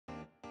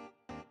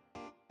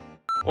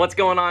What's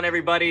going on,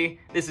 everybody?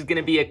 This is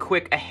gonna be a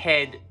quick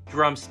AHEAD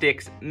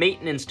Drumsticks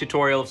maintenance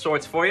tutorial of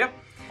sorts for you.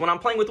 When I'm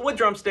playing with wood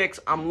drumsticks,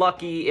 I'm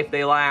lucky if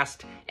they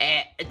last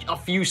a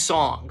few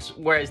songs,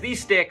 whereas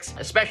these sticks,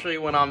 especially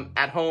when I'm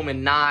at home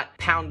and not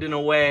pounding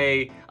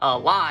away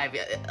live,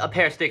 a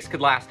pair of sticks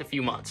could last a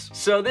few months.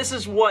 So this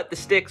is what the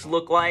sticks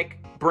look like,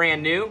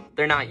 brand new.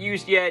 They're not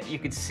used yet. You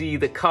can see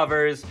the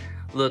covers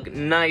look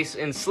nice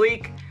and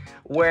sleek.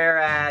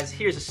 Whereas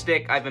here's a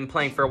stick I've been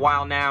playing for a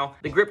while now.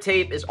 The grip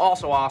tape is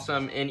also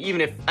awesome, and even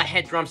if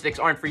AHEAD drumsticks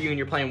aren't for you and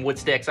you're playing wood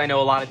sticks, I know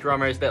a lot of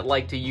drummers that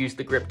like to use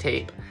the grip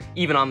tape,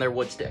 even on their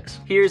wood sticks.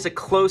 Here's a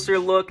closer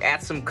look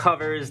at some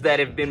covers that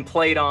have been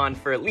played on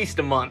for at least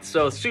a month,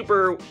 so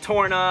super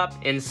torn up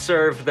and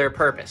served their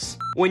purpose.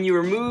 When you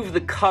remove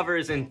the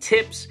covers and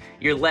tips,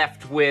 you're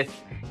left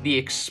with the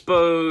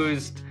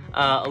exposed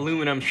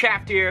aluminum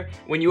shaft here.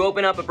 When you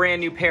open up a brand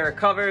new pair of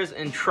covers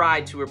and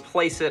try to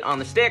replace it on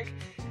the stick,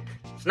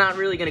 it's not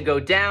really gonna go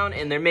down,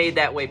 and they're made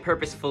that way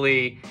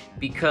purposefully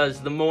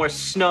because the more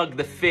snug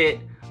the fit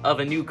of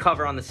a new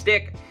cover on the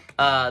stick,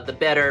 the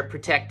better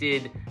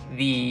protected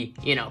the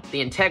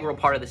integral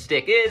part of the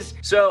stick is.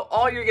 So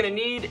all you're gonna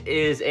need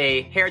is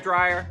a hair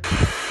dryer.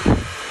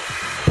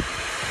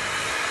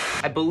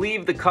 I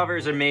believe the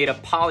covers are made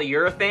of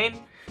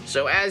polyurethane.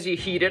 So as you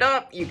heat it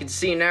up, you can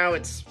see now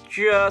it's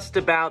just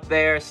about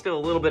there, still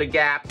a little bit of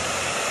gap.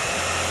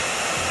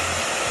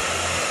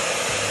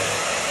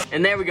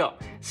 And there we go.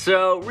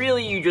 So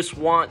really you just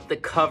want the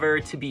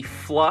cover to be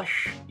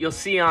flush. You'll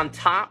see on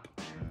top,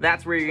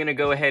 that's where you're gonna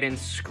go ahead and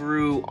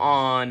screw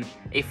on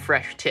a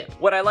fresh tip.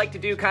 What I like to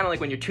do, kind of like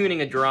when you're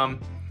tuning a drum,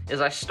 is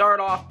I start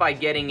off by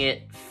getting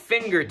it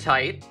finger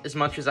tight as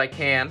much as I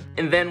can.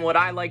 And then what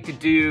I like to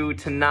do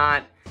to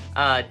not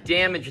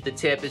damage the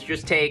tip is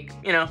just take,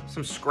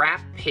 some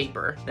scrap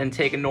paper, then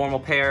take a normal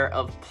pair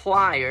of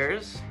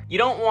pliers. You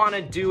don't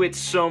wanna do it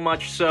so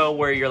much so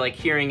where you're like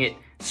hearing it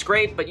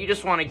scrape, but you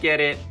just wanna get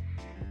it,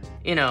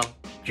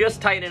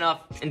 just tight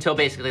enough until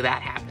basically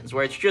that happens,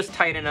 where it's just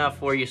tight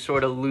enough where you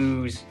sort of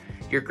lose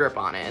your grip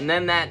on it. And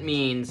then that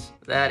means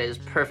that is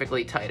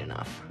perfectly tight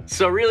enough.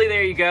 So really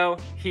there you go.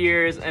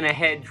 Here's an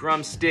AHEAD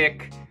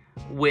drumstick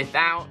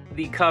without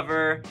the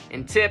cover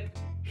and tip.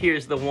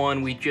 Here's the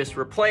one we just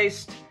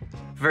replaced,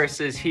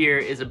 versus here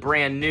is a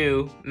brand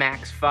new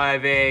MAXX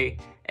 5A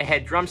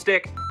AHEAD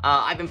drumstick.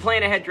 I've been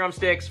playing AHEAD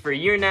drumsticks for a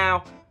year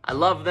now. I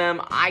love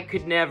them. I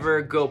could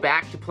never go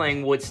back to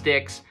playing wood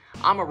sticks.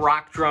 I'm a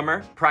rock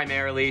drummer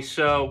primarily,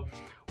 so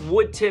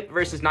wood tip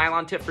versus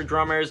nylon tip for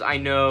drummers I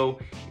know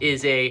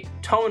is a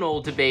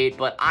tonal debate,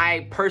 but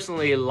I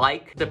personally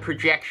like the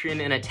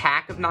projection and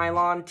attack of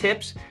nylon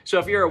tips. So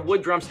if you're a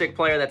wood drumstick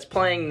player that's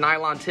playing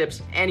nylon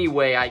tips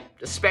anyway, I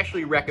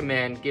especially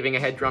recommend giving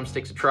AHEAD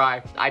drumsticks a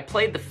try. I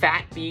played the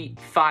Fat Beat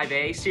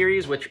 5A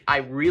series, which I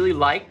really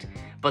liked,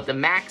 but the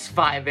MAXX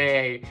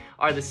 5A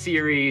are the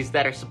series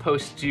that are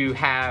supposed to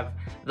have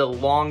the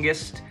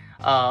longest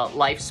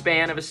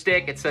lifespan of a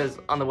stick. It says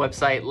on the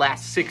website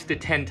lasts 6 to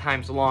 10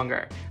 times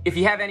longer. If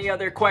you have any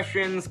other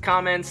questions,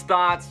 comments,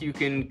 thoughts, you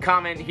can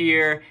comment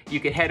here. You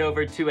can head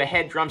over to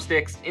AHEAD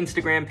Drumsticks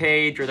Instagram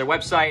page or their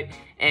website,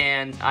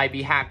 and I'd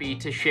be happy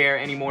to share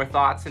any more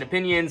thoughts and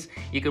opinions.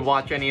 You could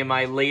watch any of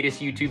my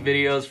latest YouTube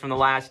videos from the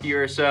last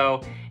year or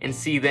so and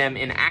see them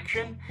in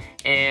action.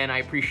 And I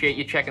appreciate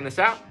you checking this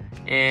out,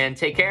 and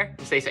take care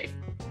and stay safe.